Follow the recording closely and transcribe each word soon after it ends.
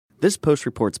This Post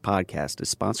Reports podcast is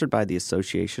sponsored by the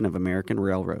Association of American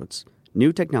Railroads.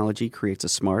 New technology creates a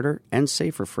smarter and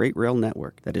safer freight rail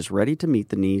network that is ready to meet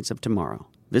the needs of tomorrow.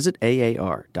 Visit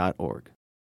AAR.org.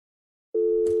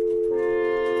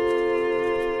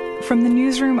 From the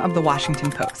newsroom of The Washington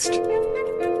Post.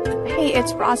 Hey,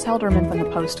 it's Ross Helderman from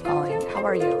The Post calling. How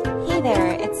are you? Hey there,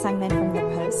 it's Sungmin from The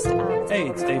Post. Hey,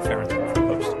 it's Dave Farrington from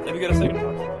The Post. Have you got a second to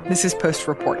talk? This is Post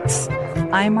Reports.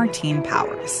 I'm Martine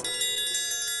Powers.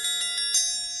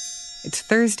 It's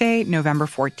Thursday, November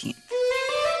 14th.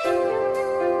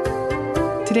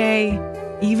 Today,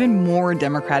 even more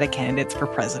Democratic candidates for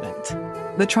president,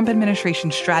 the Trump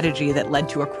administration's strategy that led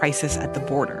to a crisis at the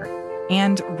border,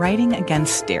 and writing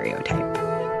against stereotype.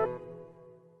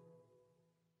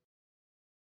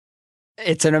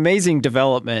 It's an amazing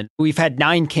development. We've had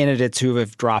 9 candidates who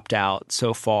have dropped out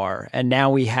so far, and now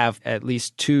we have at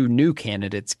least 2 new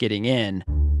candidates getting in.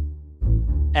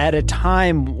 At a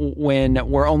time when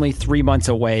we're only 3 months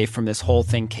away from this whole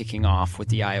thing kicking off with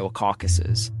the Iowa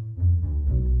caucuses.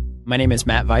 My name is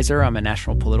Matt Viser. I'm a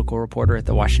national political reporter at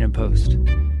The Washington Post.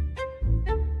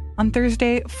 On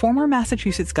Thursday, former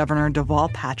Massachusetts Governor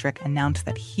Deval Patrick announced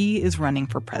that he is running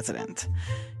for president.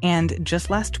 And just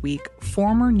last week,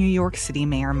 former New York City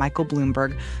Mayor Michael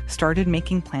Bloomberg started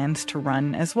making plans to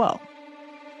run as well.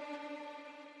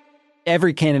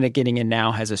 Every candidate getting in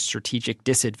now has a strategic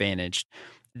disadvantage.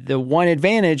 The one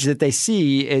advantage that they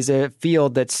see is a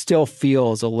field that still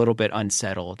feels a little bit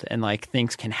unsettled and like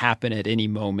things can happen at any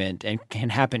moment and can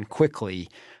happen quickly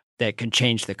that can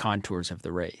change the contours of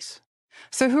the race.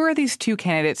 So who are these 2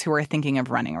 candidates who are thinking of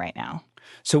running right now?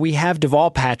 So we have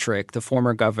Deval Patrick, the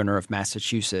former governor of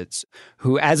Massachusetts,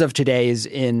 who as of today is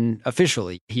in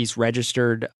officially. He's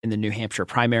registered in the New Hampshire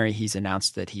primary. He's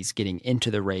announced that he's getting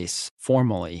into the race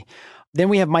formally. Then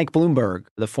we have Mike Bloomberg,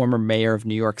 the former mayor of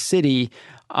New York City,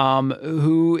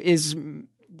 who is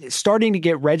starting to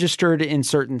get registered in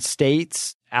certain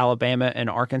states, Alabama and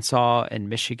Arkansas and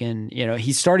Michigan. You know,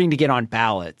 he's starting to get on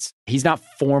ballots. He's not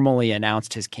formally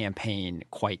announced his campaign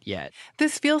quite yet.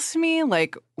 This feels to me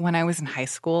like when I was in high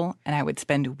school and I would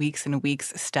spend weeks and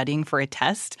weeks studying for a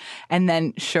test and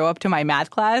then show up to my math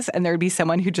class and there'd be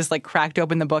someone who just like cracked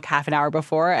open the book half an hour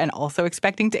before and also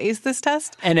expecting to ace this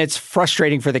test. And it's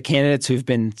frustrating for the candidates who've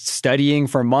been studying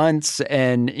for months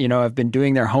and, you know, have been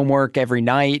doing their homework every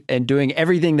night and doing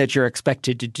everything that you're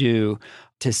expected to do,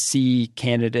 to see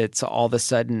candidates all of a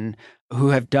sudden who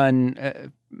have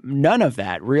done none of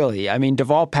that, really. I mean,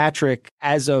 Deval Patrick,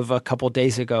 as of a couple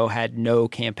days ago, had no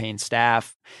campaign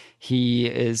staff. He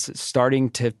is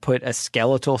starting to put a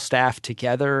skeletal staff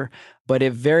together, but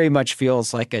it very much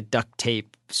feels like a duct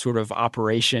tape sort of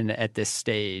operation at this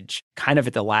stage, kind of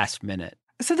at the last minute.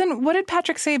 So then what did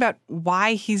Patrick say about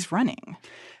why he's running?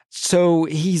 So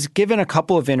he's given a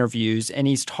couple of interviews and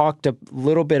he's talked a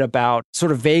little bit about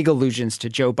sort of vague allusions to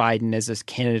Joe Biden as this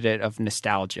candidate of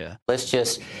nostalgia. Let's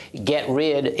just get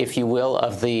rid, if you will,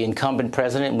 of the incumbent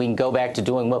president. We can go back to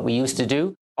doing what we used to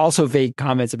do. Also vague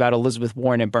comments about Elizabeth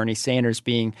Warren and Bernie Sanders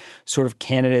being sort of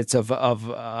candidates of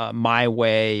my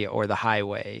way or the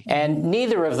highway. And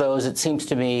neither of those, it seems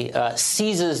to me,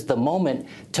 seizes the moment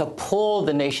to pull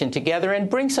the nation together and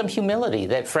bring some humility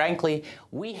that, frankly,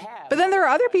 we have. But then there are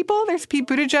other people. There's Pete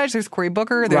Buttigieg, there's Cory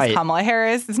Booker, there's right. Kamala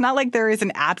Harris. It's not like there is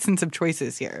an absence of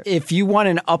choices here. If you want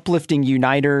an uplifting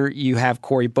uniter, you have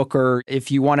Cory Booker.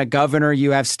 If you want a governor,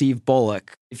 you have Steve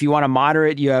Bullock. If you want a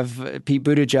moderate, you have Pete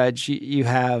Buttigieg, you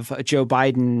have Joe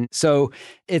Biden. So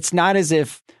it's not as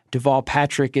if Deval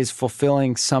Patrick is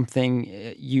fulfilling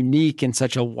something unique in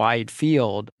such a wide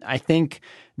field. I think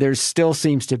there still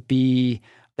seems to be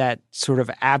that sort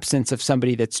of absence of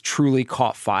somebody that's truly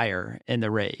caught fire in the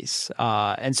race.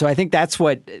 And so I think that's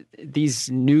what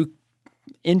these new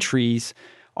entries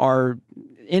are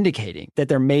indicating, that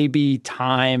there may be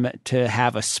time to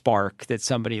have a spark that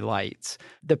somebody lights.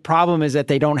 The problem is that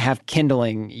they don't have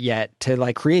kindling yet to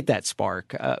like create that spark.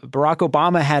 Barack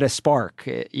Obama had a spark,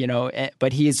 you know,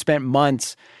 but he has spent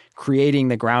months creating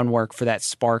the groundwork for that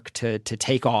spark to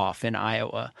take off in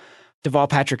Iowa. Deval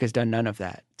Patrick has done none of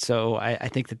that. So I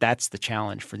think that that's the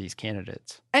challenge for these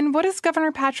candidates. And what does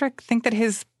Governor Patrick think that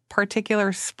his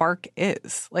particular spark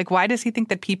is? Like, why does he think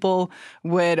that people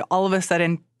would all of a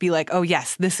sudden be like, oh,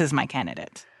 yes, this is my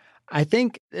candidate? I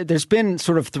think there's been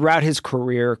sort of throughout his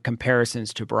career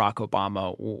comparisons to Barack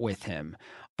Obama with him.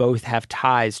 Both have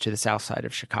ties to the South Side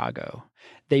of Chicago.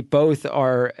 They both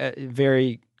are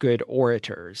very good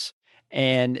orators.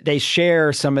 And they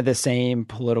share some of the same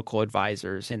political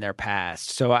advisors in their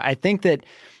past. So I think that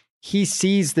he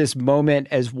sees this moment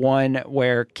as one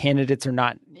where candidates are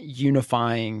not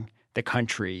unifying the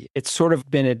country. It's sort of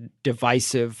been a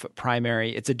divisive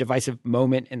primary. It's a divisive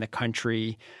moment in the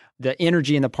country. The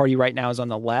energy in the party right now is on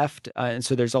the left. And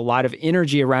so there's a lot of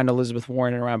energy around Elizabeth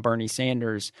Warren and around Bernie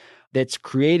Sanders that's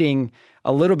creating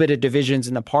a little bit of divisions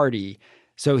in the party.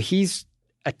 So he's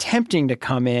attempting to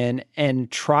come in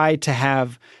and try to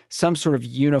have some sort of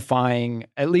unifying,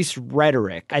 at least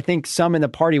rhetoric. I think some in the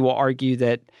party will argue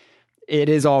that it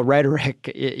is all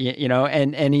rhetoric,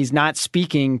 and he's not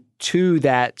speaking to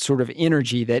that sort of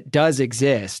energy that does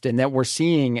exist and that we're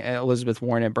seeing Elizabeth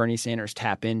Warren and Bernie Sanders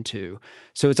tap into.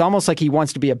 So it's almost like he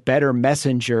wants to be a better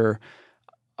messenger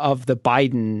of the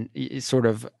Biden sort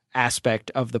of aspect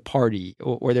of the party,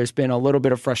 where there's been a little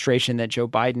bit of frustration that Joe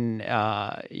Biden,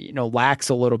 lacks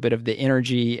a little bit of the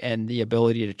energy and the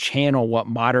ability to channel what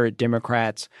moderate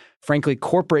Democrats, frankly,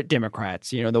 corporate Democrats,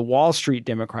 the Wall Street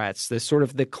Democrats, the sort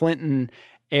of the Clinton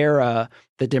era,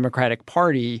 the Democratic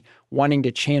Party wanting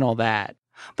to channel that.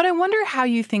 But I wonder how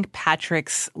you think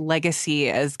Patrick's legacy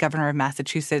as governor of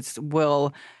Massachusetts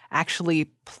will actually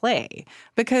play,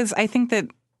 because I think that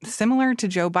similar to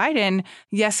Joe Biden,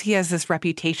 yes, he has this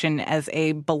reputation as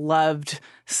a beloved,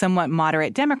 somewhat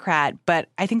moderate Democrat, but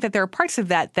I think that there are parts of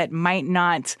that might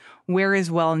not wear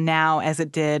as well now as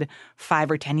it did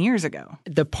 5 or 10 years ago.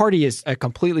 The party is a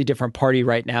completely different party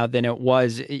right now than it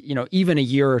was, even a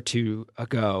year or two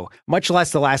ago, much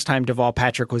less the last time Deval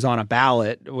Patrick was on a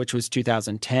ballot, which was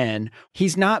 2010.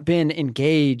 He's not been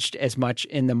engaged as much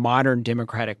in the modern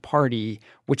Democratic Party,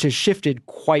 which has shifted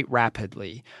quite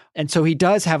rapidly. And so he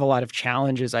does have a lot of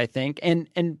challenges, I think.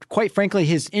 And quite frankly,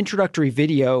 his introductory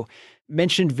video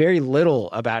mentioned very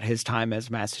little about his time as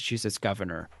Massachusetts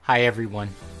governor. Hi, everyone.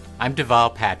 I'm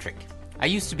Deval Patrick. I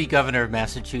used to be governor of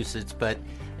Massachusetts, but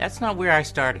that's not where I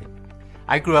started.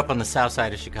 I grew up on the south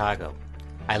side of Chicago.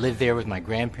 I lived there with my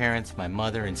grandparents, my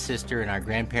mother and sister, in our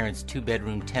grandparents'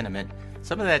 2-bedroom tenement,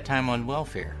 some of that time on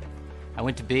welfare. I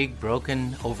went to big,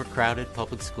 broken, overcrowded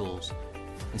public schools.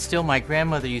 And still, my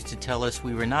grandmother used to tell us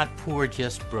we were not poor,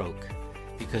 just broke.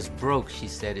 Because broke, she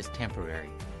said, is temporary.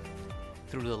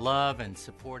 Through the love and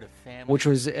support of family. Which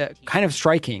was kind of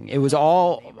striking. It was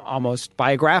all almost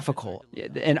biographical.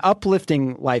 An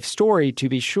uplifting life story, to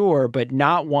be sure, but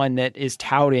not one that is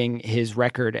touting his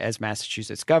record as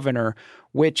Massachusetts governor,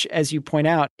 which, as you point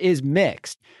out, is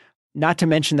mixed. Not to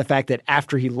mention the fact that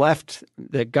after he left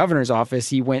the governor's office,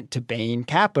 he went to Bain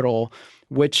Capital,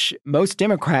 which most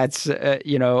Democrats,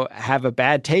 have a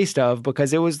bad taste of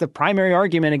because it was the primary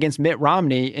argument against Mitt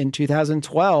Romney in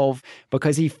 2012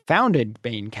 because he founded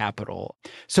Bain Capital.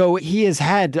 So he has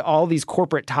had all these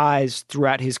corporate ties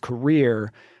throughout his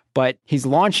career, but he's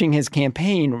launching his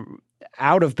campaign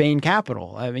out of Bain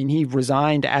Capital. I mean, he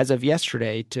resigned as of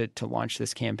yesterday to launch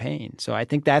this campaign. So I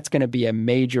think that's going to be a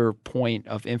major point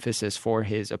of emphasis for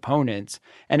his opponents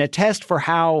and a test for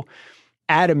how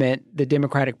adamant the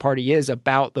Democratic Party is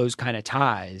about those kind of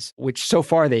ties, which so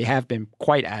far they have been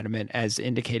quite adamant, as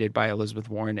indicated by Elizabeth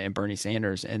Warren and Bernie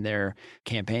Sanders in their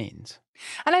campaigns.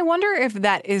 And I wonder if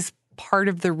that is part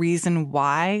of the reason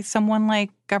why someone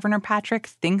like Governor Patrick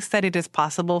thinks that it is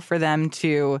possible for them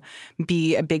to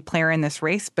be a big player in this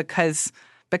race because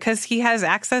he has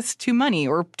access to money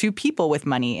or to people with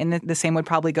money. And the same would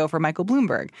probably go for Michael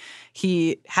Bloomberg.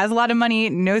 He has a lot of money,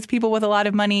 knows people with a lot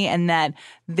of money, and that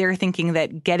they're thinking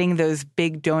that getting those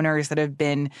big donors that have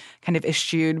been kind of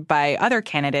eschewed by other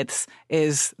candidates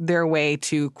is their way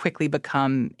to quickly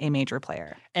become a major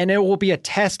player. And it will be a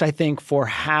test, I think, for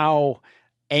how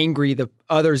angry the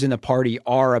others in the party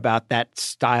are about that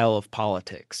style of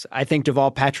politics. I think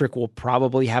Deval Patrick will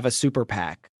probably have a super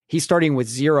PAC. He's starting with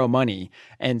zero money.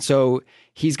 And so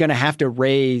he's going to have to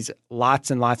raise lots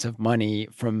and lots of money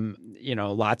from,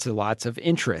 lots of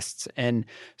interests. And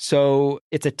so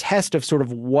it's a test of sort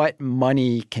of what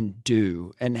money can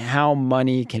do and how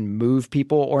money can move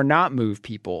people or not move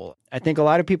people. I think a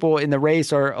lot of people in the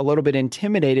race are a little bit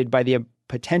intimidated by the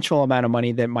potential amount of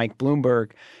money that Mike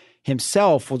Bloomberg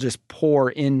himself will just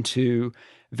pour into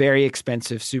very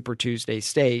expensive Super Tuesday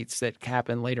states that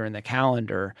happen later in the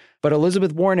calendar. But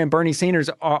Elizabeth Warren and Bernie Sanders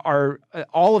are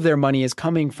all of their money is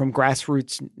coming from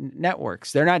grassroots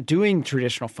networks. They're not doing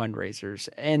traditional fundraisers,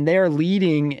 and they're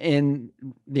leading in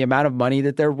the amount of money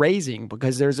that they're raising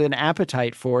because there's an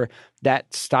appetite for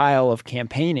that style of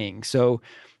campaigning. So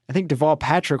I think Deval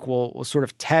Patrick will sort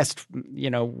of test,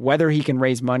 whether he can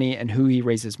raise money and who he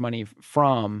raises money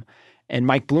from. And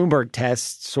Mike Bloomberg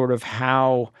tests sort of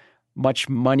how much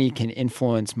money can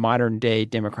influence modern-day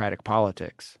Democratic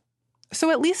politics.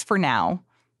 So at least for now,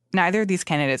 neither of these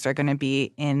candidates are going to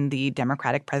be in the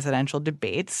Democratic presidential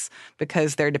debates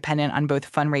because they're dependent on both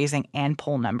fundraising and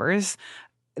poll numbers.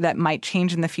 that might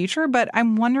change in the future. But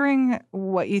I'm wondering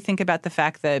what you think about the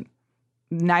fact that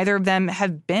neither of them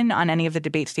have been on any of the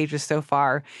debate stages so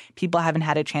far. People haven't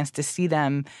had a chance to see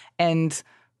them, and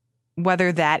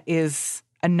whether that is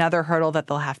another hurdle that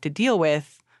they'll have to deal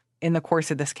with in the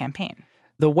course of this campaign.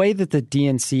 The way that the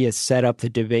DNC has set up the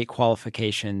debate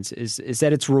qualifications is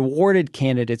that it's rewarded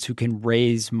candidates who can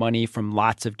raise money from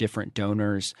lots of different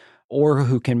donors or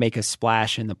who can make a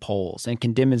splash in the polls and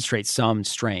can demonstrate some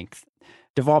strength.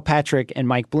 Deval Patrick and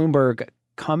Mike Bloomberg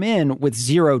come in with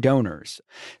 0 donors.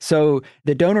 So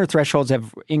the donor thresholds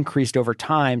have increased over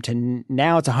time to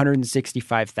now it's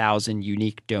 165,000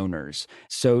 unique donors.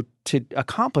 So to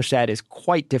accomplish that is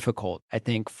quite difficult, I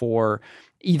think, for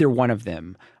either one of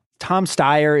them. Tom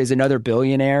Steyer is another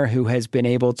billionaire who has been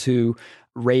able to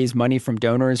raise money from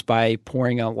donors by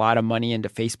pouring a lot of money into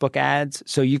Facebook ads.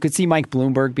 So you could see Mike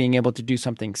Bloomberg being able to do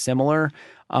something similar,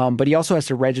 but he also has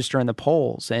to register in the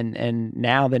polls. And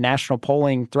now the national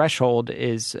polling threshold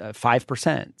is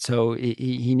 5%. So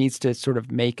he needs to sort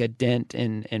of make a dent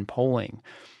in polling.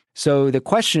 So the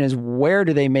question is, where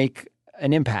do they make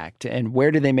an impact and where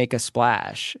do they make a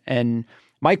splash? And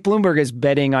Mike Bloomberg is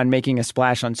betting on making a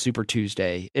splash on Super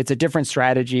Tuesday. It's a different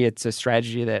strategy. It's a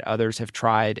strategy that others have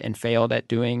tried and failed at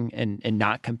doing and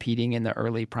not competing in the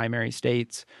early primary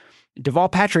states.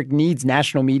 Deval Patrick needs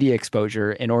national media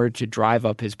exposure in order to drive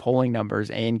up his polling numbers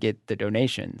and get the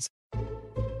donations.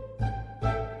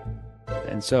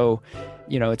 And so,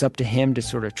 it's up to him to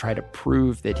sort of try to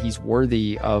prove that he's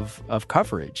worthy of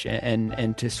coverage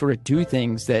and to sort of do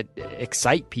things that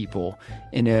excite people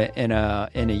in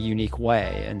a unique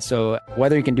way. And so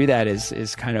whether he can do that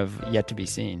is kind of yet to be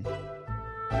seen.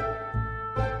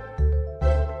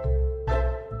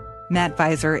 Matt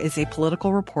Viser is a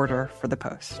political reporter for The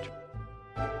Post.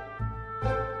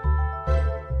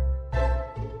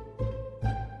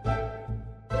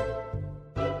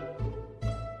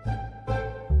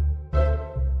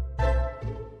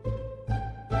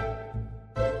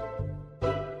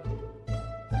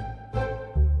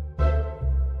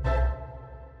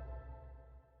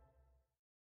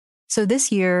 So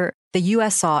this year, the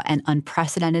U.S. saw an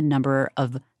unprecedented number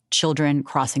of children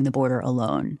crossing the border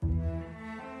alone,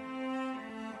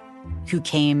 who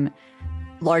came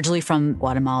largely from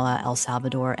Guatemala, El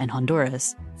Salvador, and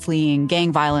Honduras, fleeing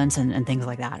gang violence and things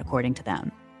like that, according to them.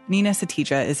 Neena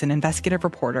Satija is an investigative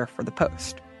reporter for The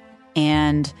Post.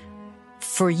 And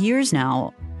for years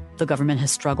now, the government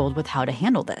has struggled with how to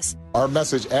handle this. Our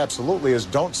message absolutely is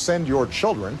don't send your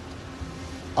children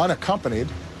unaccompanied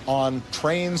on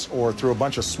trains or through a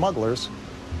bunch of smugglers.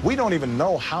 We don't even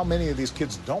know how many of these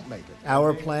kids don't make it.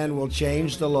 Our plan will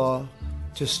change the law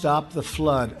to stop the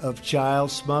flood of child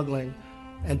smuggling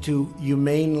and to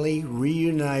humanely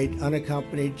reunite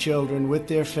unaccompanied children with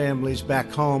their families back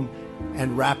home,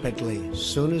 and rapidly, as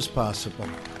soon as possible.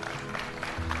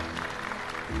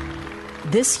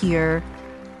 This year,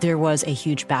 there was a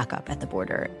huge backup at the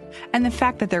border. And the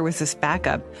fact that there was this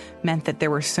backup meant that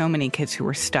there were so many kids who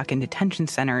were stuck in detention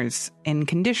centers in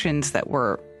conditions that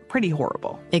were pretty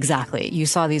horrible. Exactly. You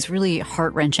saw these really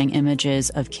heart-wrenching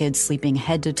images of kids sleeping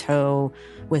head to toe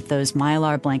with those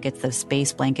Mylar blankets, those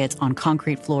space blankets on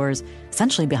concrete floors,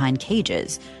 essentially behind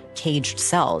cages, caged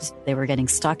cells. They were getting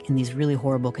stuck in these really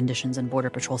horrible conditions in Border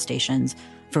Patrol stations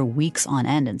for weeks on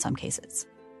end in some cases.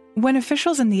 When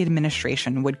officials in the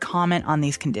administration would comment on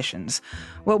these conditions,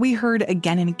 what we heard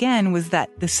again and again was that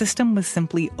the system was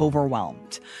simply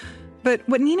overwhelmed. But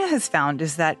what Neena has found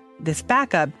is that this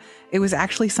backup, it was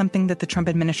actually something that the Trump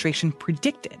administration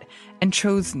predicted and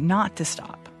chose not to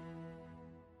stop.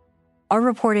 Our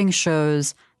reporting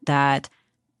shows that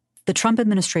the Trump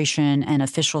administration and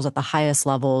officials at the highest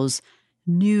levels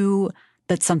knew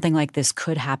that something like this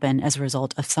could happen as a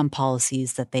result of some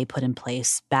policies that they put in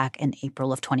place back in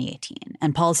April of 2018,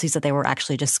 and policies that they were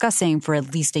actually discussing for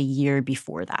at least a year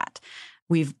before that.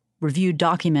 We've reviewed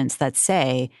documents that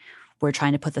say we're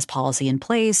trying to put this policy in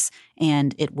place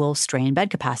and it will strain bed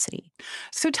capacity.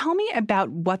 So tell me about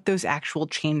what those actual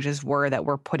changes were that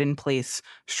were put in place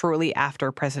shortly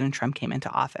after President Trump came into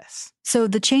office. So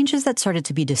the changes that started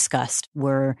to be discussed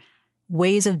were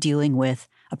ways of dealing with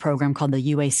a program called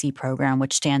the UAC program,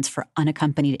 which stands for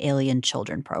Unaccompanied Alien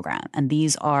Children Program. And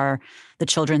these are the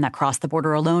children that cross the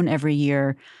border alone every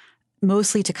year,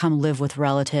 mostly to come live with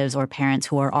relatives or parents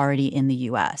who are already in the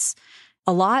U.S.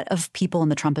 A lot of people in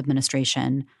the Trump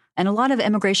administration and a lot of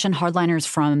immigration hardliners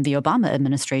from the Obama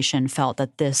administration felt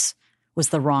that this was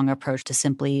the wrong approach to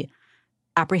simply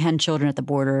apprehend children at the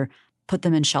border, put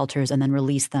them in shelters, and then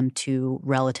release them to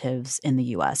relatives in the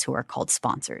U.S. who are called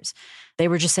sponsors. They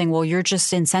were just saying, well, you're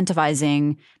just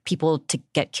incentivizing people to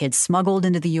get kids smuggled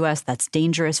into the U.S. That's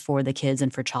dangerous for the kids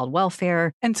and for child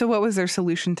welfare. And so what was their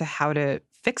solution to how to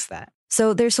fix that?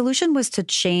 So their solution was to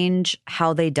change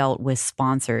how they dealt with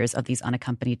sponsors of these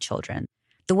unaccompanied children.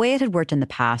 The way it had worked in the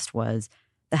past was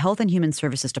the Health and Human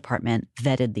Services Department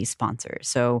vetted these sponsors.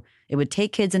 So it would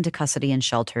take kids into custody in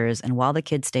shelters, and while the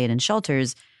kids stayed in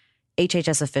shelters,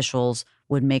 HHS officials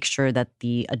would make sure that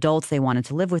the adults they wanted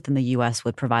to live with in the U.S.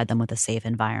 would provide them with a safe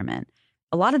environment.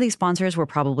 A lot of these sponsors were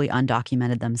probably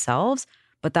undocumented themselves,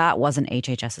 but that wasn't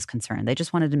HHS's concern. They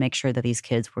just wanted to make sure that these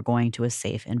kids were going to a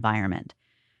safe environment.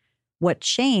 What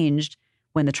changed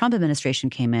when the Trump administration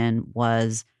came in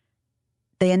was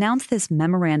they announced this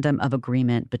memorandum of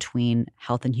agreement between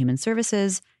Health and Human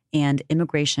Services and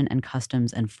Immigration and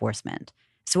Customs Enforcement.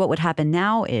 So what would happen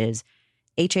now is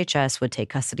HHS would take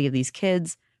custody of these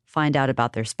kids, find out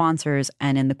about their sponsors,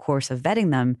 and in the course of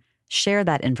vetting them, share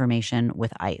that information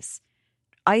with ICE.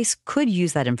 ICE could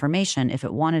use that information if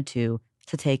it wanted to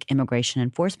take immigration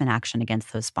enforcement action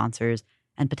against those sponsors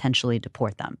and potentially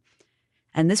deport them.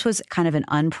 And this was kind of an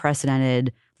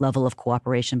unprecedented level of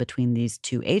cooperation between these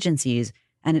two agencies,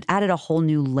 and it added a whole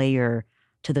new layer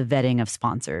to the vetting of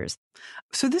sponsors.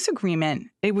 So this agreement,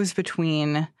 it was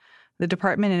between the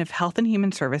Department of Health and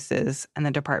Human Services and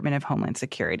the Department of Homeland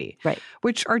Security, right?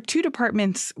 Which are two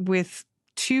departments with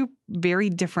two very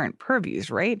different purviews,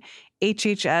 right?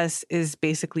 HHS is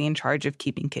basically in charge of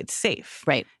keeping kids safe.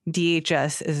 Right.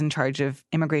 DHS is in charge of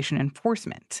immigration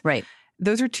enforcement. Right.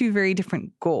 Those are two very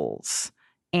different goals.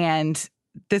 And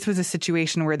this was a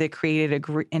situation where they created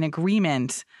an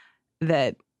agreement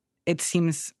that it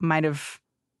seems might have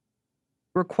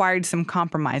required some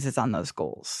compromises on those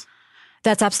goals.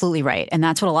 That's absolutely right. And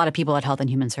that's what a lot of people at Health and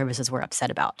Human Services were upset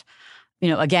about. You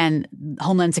know, again,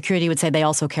 Homeland Security would say they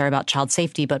also care about child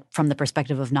safety, but from the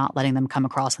perspective of not letting them come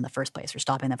across in the first place or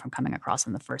stopping them from coming across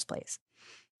in the first place.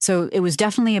 So it was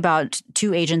definitely about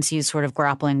two agencies sort of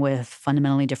grappling with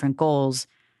fundamentally different goals,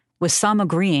 with some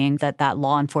agreeing that that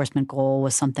law enforcement goal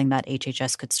was something that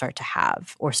HHS could start to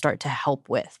have or start to help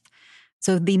with.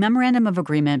 So the memorandum of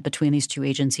agreement between these two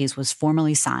agencies was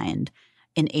formally signed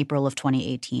in April of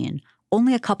 2018,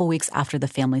 only a couple weeks after the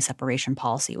family separation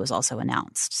policy was also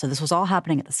announced. So this was all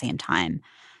happening at the same time.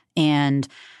 And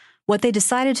what they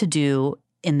decided to do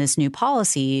in this new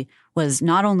policy was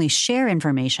not only share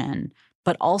information,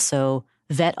 but also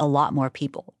vet a lot more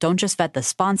people. Don't just vet the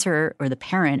sponsor or the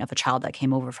parent of a child that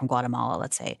came over from Guatemala,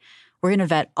 let's say. We're going to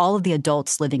vet all of the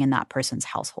adults living in that person's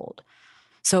household.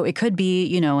 So it could be,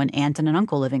 you know, an aunt and an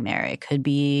uncle living there. It could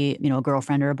be, you know, a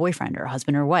girlfriend or a boyfriend or a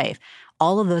husband or wife.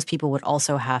 All of those people would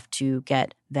also have to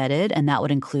get vetted, and that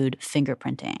would include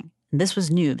fingerprinting. And this was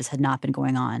new. This had not been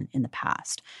going on in the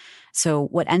past. So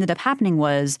what ended up happening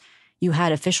was you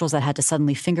had officials that had to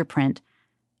suddenly fingerprint,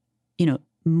 you know,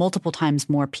 multiple times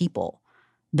more people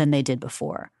than they did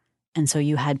before. And so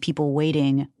you had people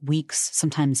waiting weeks,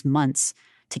 sometimes months,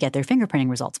 to get their fingerprinting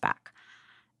results back.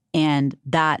 And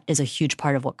that is a huge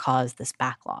part of what caused this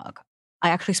backlog. I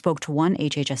actually spoke to one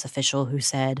HHS official who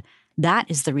said that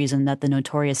is the reason that the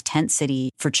notorious tent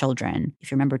city for children,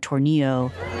 if you remember Tornillo.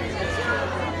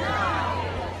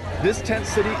 This tent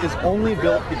city is only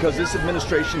built because this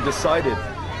administration decided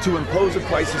to impose a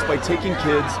crisis by taking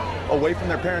kids away from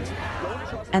their parents.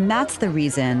 And that's the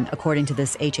reason, according to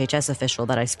this HHS official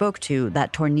that I spoke to,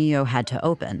 that Tornillo had to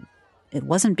open. It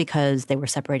wasn't because they were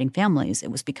separating families.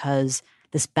 It was because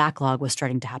this backlog was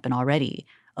starting to happen already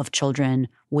of children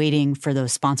waiting for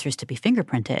those sponsors to be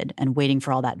fingerprinted and waiting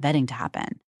for all that vetting to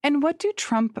happen. And what do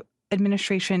Trump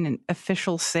administration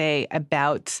officials say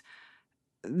about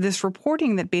this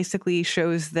reporting that basically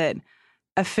shows that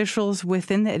officials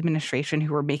within the administration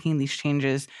who were making these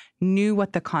changes knew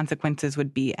what the consequences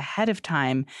would be ahead of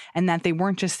time, and that they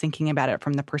weren't just thinking about it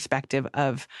from the perspective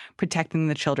of protecting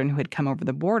the children who had come over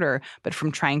the border, but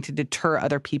from trying to deter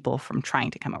other people from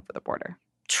trying to come over the border?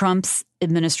 Trump's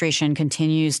administration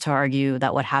continues to argue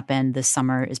that what happened this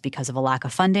summer is because of a lack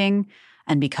of funding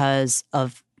and because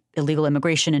of illegal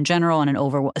immigration in general and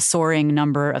a soaring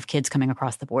number of kids coming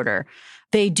across the border.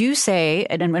 They do say,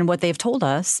 and what they've told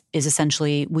us is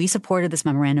essentially, we supported this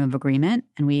memorandum of agreement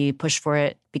and we pushed for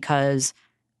it because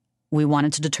we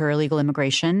wanted to deter illegal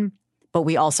immigration, but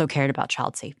we also cared about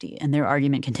child safety. And their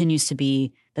argument continues to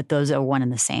be that those are one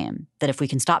and the same, that if we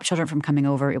can stop children from coming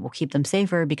over, it will keep them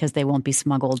safer because they won't be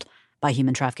smuggled by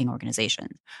human trafficking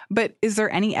organizations. But is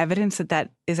there any evidence that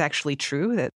that is actually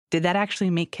true? Did that actually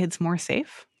make kids more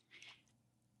safe?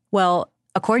 Well,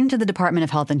 according to the Department of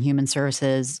Health and Human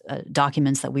Services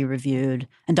documents that we reviewed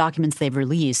and documents they've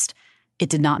released, it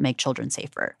did not make children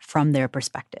safer from their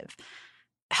perspective.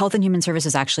 Health and Human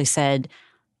Services actually said,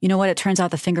 you know what, it turns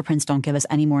out the fingerprints don't give us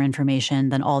any more information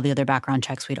than all the other background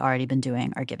checks we'd already been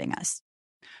doing are giving us.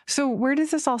 So where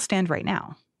does this all stand right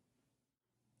now?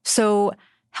 So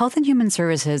Health and Human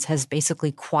Services has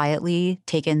basically quietly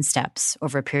taken steps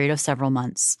over a period of several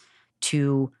months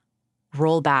to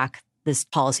roll back this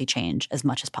policy change as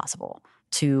much as possible,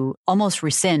 to almost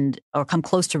rescind or come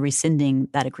close to rescinding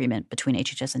that agreement between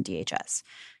HHS and DHS.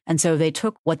 And so they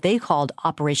took what they called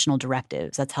operational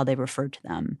directives, that's how they referred to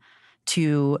them,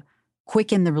 to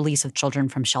quicken the release of children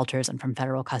from shelters and from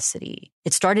federal custody.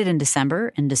 It started in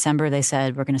December. In December, they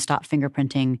said, we're going to stop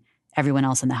fingerprinting everyone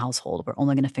else in the household. We're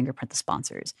only going to fingerprint the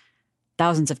sponsors.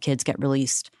 Thousands of kids get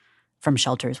released from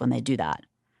shelters when they do that.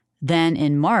 Then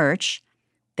in March,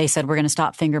 they said, we're going to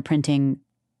stop fingerprinting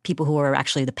people who are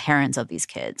actually the parents of these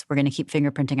kids. We're going to keep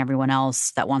fingerprinting everyone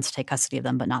else that wants to take custody of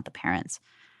them, but not the parents.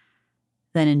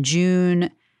 Then in June,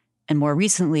 and more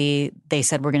recently, they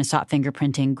said we're going to stop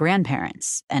fingerprinting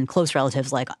grandparents and close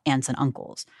relatives like aunts and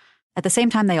uncles. At the same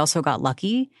time, they also got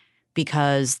lucky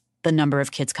because the number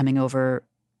of kids coming over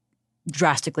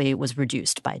drastically was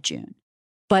reduced by June.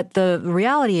 But the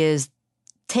reality is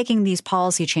taking these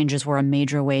policy changes were a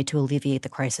major way to alleviate the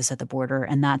crisis at the border,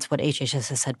 and that's what HHS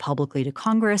has said publicly to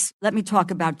Congress. Let me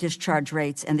talk about discharge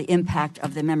rates and the impact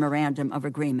of the Memorandum of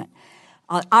Agreement.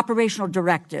 Operational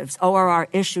directives, ORR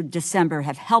issued December,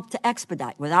 have helped to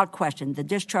expedite, without question, the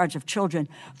discharge of children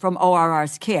from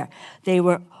ORR's care. They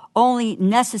were only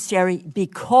necessary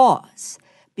because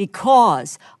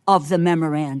of the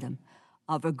Memorandum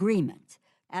of Agreement.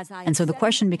 And so the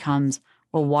question becomes,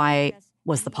 well, why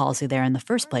was the policy there in the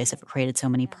first place if it created so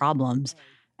many problems?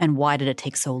 And why did it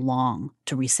take so long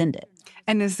to rescind it?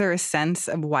 And is there a sense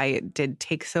of why it did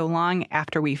take so long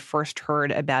after we first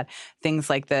heard about things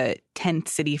like the tent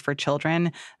city for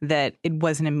children, that it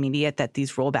wasn't immediate that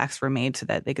these rollbacks were made so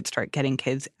that they could start getting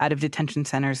kids out of detention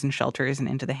centers and shelters and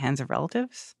into the hands of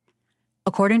relatives?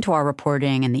 According to our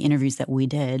reporting and the interviews that we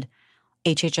did,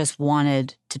 HHS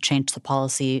wanted to change the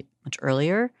policy much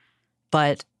earlier,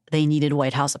 but they needed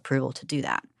White House approval to do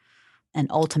that. And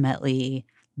ultimately,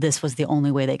 this was the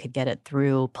only way they could get it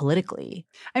through politically.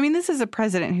 I mean, this is a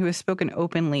president who has spoken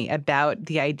openly about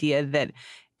the idea that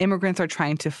immigrants are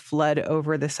trying to flood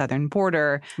over the southern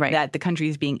border, right, that the country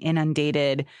is being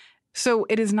inundated. So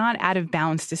it is not out of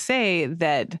bounds to say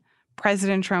that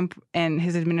President Trump and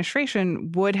his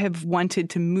administration would have wanted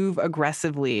to move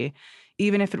aggressively,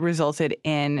 even if it resulted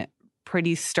in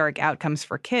pretty stark outcomes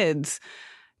for kids,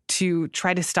 to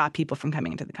try to stop people from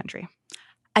coming into the country.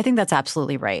 I think that's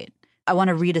absolutely right. I want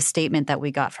to read a statement that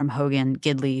we got from Hogan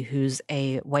Gidley, who's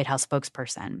a White House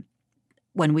spokesperson.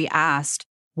 When we asked,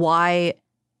 why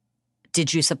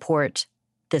did you support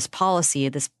this policy,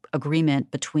 this agreement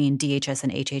between DHS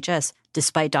and HHS,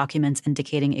 despite documents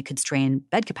indicating it could strain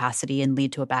bed capacity and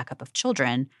lead to a backup of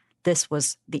children, this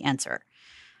was the answer.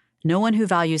 No one who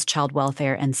values child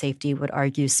welfare and safety would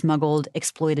argue smuggled,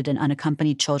 exploited, and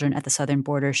unaccompanied children at the southern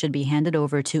border should be handed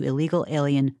over to illegal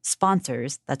alien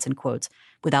sponsors, that's in quotes,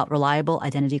 without reliable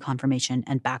identity confirmation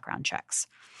and background checks.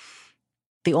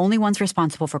 The only ones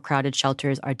responsible for crowded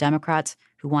shelters are Democrats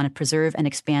who want to preserve and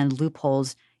expand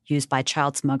loopholes used by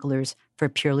child smugglers for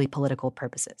purely political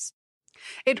purposes.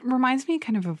 It reminds me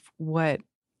kind of what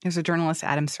there's a journalist,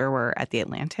 Adam Serwer, at The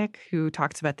Atlantic, who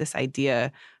talks about this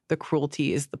idea, the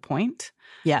cruelty is the point.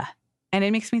 Yeah. And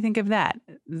it makes me think of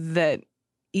that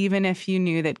even if you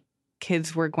knew that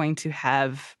kids were going to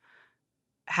have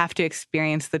to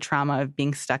experience the trauma of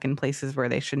being stuck in places where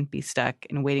they shouldn't be stuck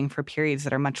and waiting for periods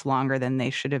that are much longer than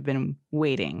they should have been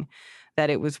waiting, that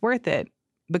it was worth it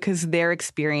because their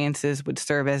experiences would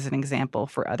serve as an example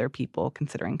for other people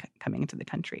considering coming into the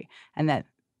country, and that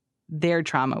their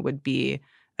trauma would be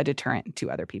a deterrent to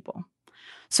other people.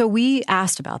 So we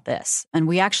asked about this, and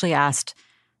we actually asked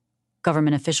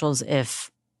government officials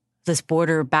if this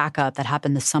border backup that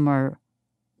happened this summer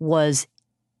was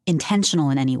intentional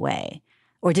in any way.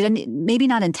 Or maybe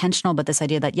not intentional, but this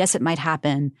idea that, yes, it might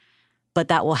happen, but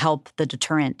that will help the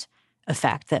deterrent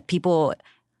effect, that people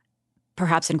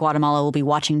perhaps in Guatemala will be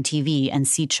watching TV and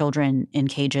see children in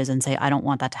cages and say, I don't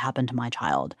want that to happen to my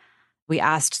child. We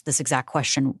asked this exact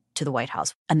question to the White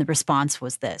House, and the response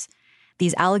was this: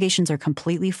 these allegations are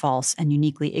completely false and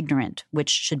uniquely ignorant, which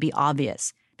should be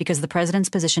obvious, because the president's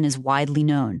position is widely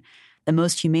known. The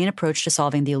most humane approach to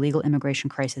solving the illegal immigration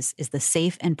crisis is the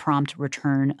safe and prompt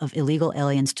return of illegal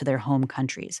aliens to their home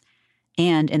countries,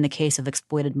 and in the case of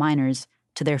exploited minors,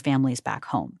 to their families back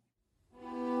home.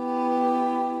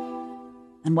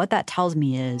 And what that tells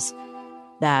me is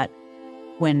that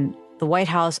when the White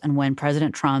House and when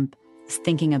President Trump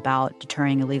thinking about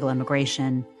deterring illegal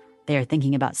immigration. They are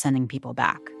thinking about sending people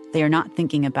back. They are not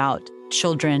thinking about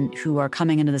children who are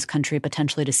coming into this country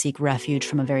potentially to seek refuge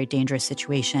from a very dangerous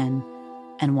situation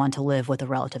and want to live with a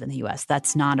relative in the U.S.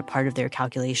 That's not a part of their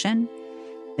calculation.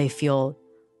 They feel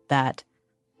that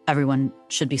everyone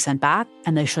should be sent back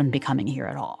and they shouldn't be coming here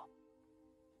at all.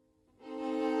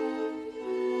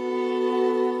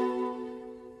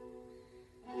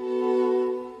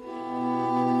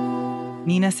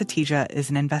 Neena Satija is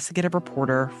an investigative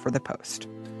reporter for The Post.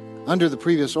 Under the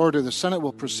previous order, the Senate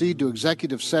will proceed to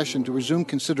executive session to resume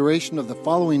consideration of the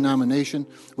following nomination,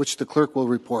 which the clerk will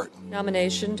report.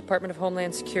 Nomination, Department of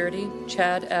Homeland Security,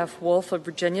 Chad F. Wolf of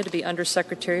Virginia to be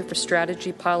Undersecretary for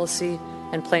Strategy, Policy,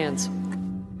 and Plans.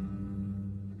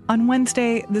 On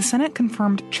Wednesday, the Senate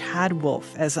confirmed Chad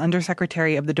Wolf as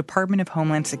Undersecretary of the Department of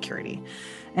Homeland Security.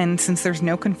 And since there's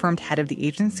no confirmed head of the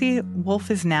agency, Wolf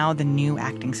is now the new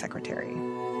acting secretary.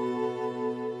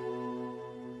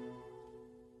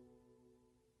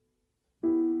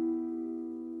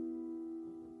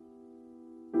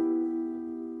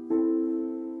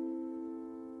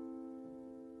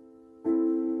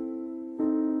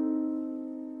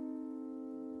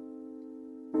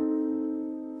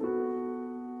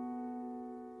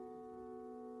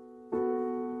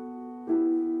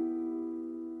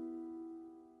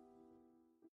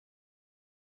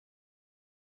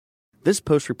 This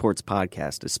Post Reports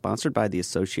podcast is sponsored by the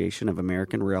Association of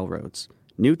American Railroads.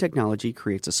 New technology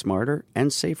creates a smarter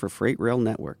and safer freight rail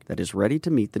network that is ready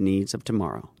to meet the needs of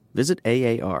tomorrow. Visit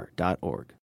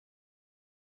AAR.org.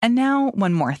 And now,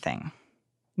 one more thing.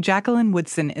 Jacqueline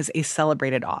Woodson is a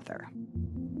celebrated author.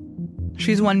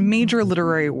 She's won major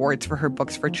literary awards for her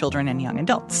books for children and young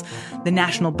adults. The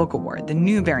National Book Award, the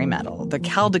Newbery Medal, the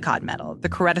Caldecott Medal, the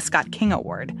Coretta Scott King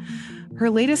Award. Her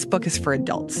latest book is for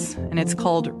adults, and it's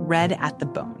called Red at the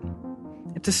Bone.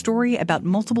 It's a story about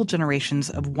multiple generations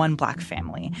of one Black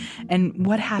family and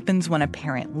what happens when a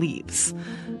parent leaves.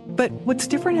 But what's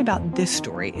different about this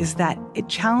story is that it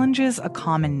challenges a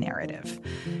common narrative.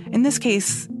 In this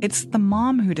case, it's the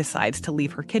mom who decides to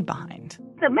leave her kid behind.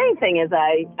 The main thing is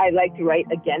I like to write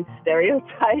against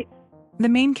stereotypes. The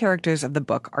main characters of the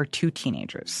book are two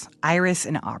teenagers, Iris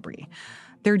and Aubrey.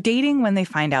 They're dating when they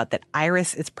find out that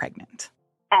Iris is pregnant.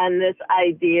 And this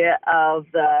idea of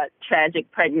the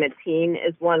tragic pregnant teen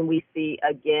is one we see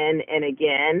again and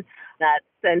again. That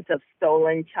sense of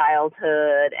stolen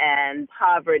childhood and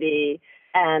poverty,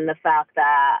 and the fact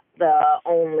that the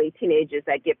only teenagers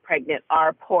that get pregnant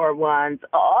are poor ones.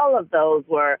 All of those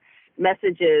were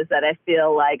messages that I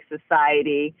feel like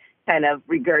society kind of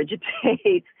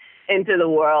regurgitates into the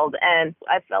world. And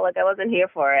I felt like I wasn't here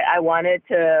for it. I wanted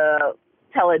to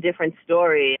tell a different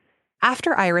story.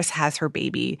 After Iris has her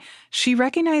baby, she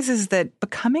recognizes that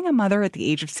becoming a mother at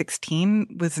the age of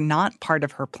 16 was not part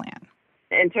of her plan.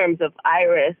 In terms of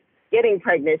Iris getting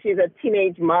pregnant, she's a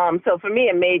teenage mom. So for me,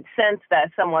 it made sense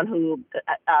that someone who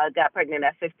got pregnant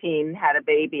at 15, had a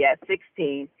baby at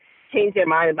 16, changed their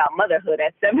mind about motherhood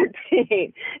at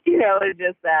 17. You know, it's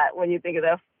just that when you think of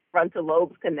the frontal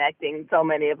lobes connecting, so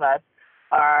many of us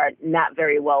are not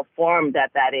very well formed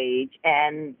at that age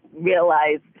and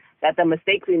realize that the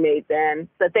mistakes we made then,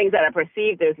 the things that are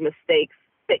perceived as mistakes,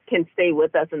 that can stay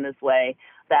with us in this way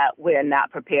that we're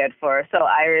not prepared for. So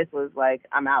Iris was like,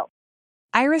 I'm out.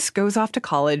 Iris goes off to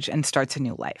college and starts a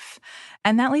new life.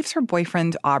 And that leaves her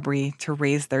boyfriend, Aubrey, to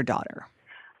raise their daughter.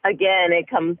 Again, it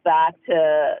comes back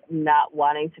to not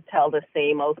wanting to tell the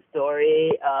same old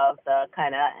story of the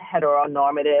kind of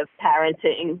heteronormative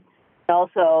parenting.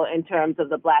 Also, in terms of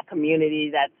the Black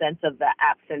community, that sense of the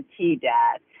absentee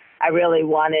dad. I really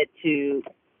wanted to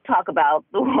talk about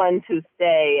the ones who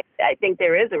stay. I think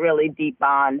there is a really deep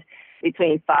bond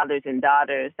between fathers and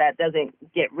daughters that doesn't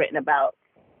get written about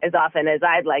as often as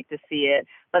I'd like to see it,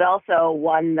 but also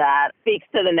one that speaks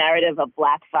to the narrative of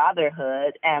Black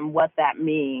fatherhood and what that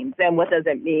means and what does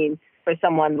it mean for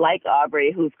someone like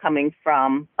Aubrey who's coming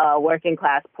from a working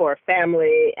class poor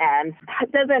family and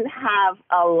doesn't have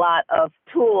a lot of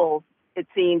tools, it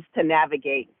seems, to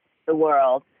navigate the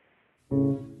world.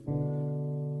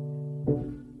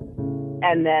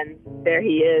 And then there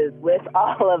he is with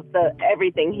all of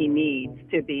everything he needs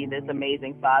to be this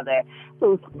amazing father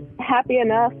who's happy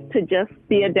enough to just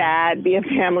be a dad, be a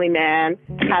family man,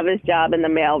 have his job in the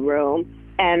mailroom,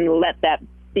 and let that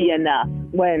be enough.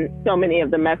 When so many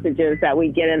of the messages that we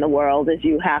get in the world is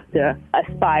you have to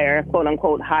aspire, quote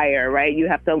unquote, higher, right? You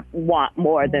have to want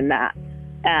more than that.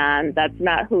 And that's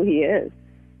not who he is.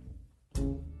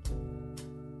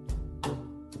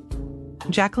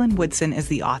 Jacqueline Woodson is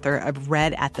the author of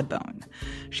Red at the Bone.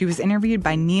 She was interviewed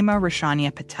by Nima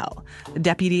Rashania Patel, the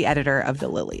deputy editor of The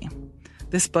Lily.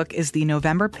 This book is the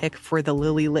November pick for the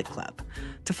Lily Lit Club.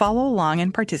 To follow along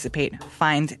and participate,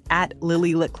 find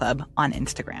 @Lily Lit Club on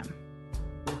Instagram.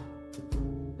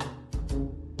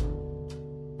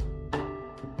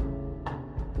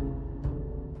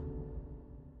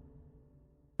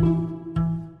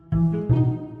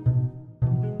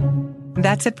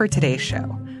 That's it for today's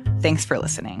show. Thanks for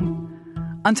listening.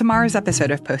 On tomorrow's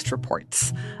episode of Post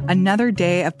Reports, another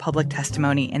day of public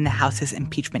testimony in the House's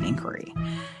impeachment inquiry.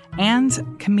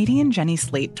 And comedian Jenny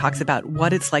Slate talks about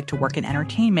what it's like to work in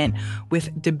entertainment with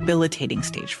debilitating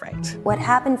stage fright. What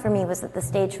happened for me was that the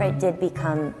stage fright did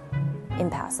become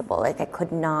impassable. Like, I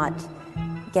could not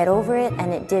get over it,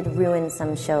 and it did ruin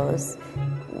some shows,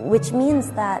 which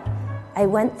means that I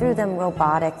went through them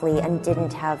robotically and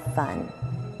didn't have fun.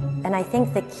 And I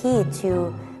think the key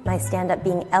to my stand-up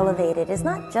being elevated is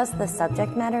not just the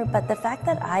subject matter, but the fact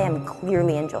that I am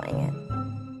clearly enjoying it.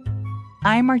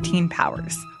 I'm Martine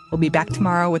Powers. We'll be back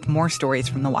tomorrow with more stories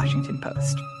from the Washington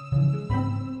Post.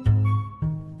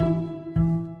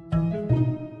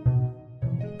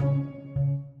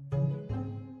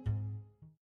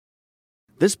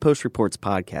 This Post Reports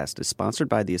podcast is sponsored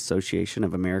by the Association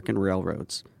of American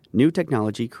Railroads. New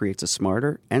technology creates a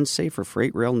smarter and safer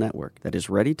freight rail network that is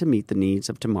ready to meet the needs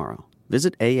of tomorrow.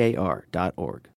 Visit AAR.org.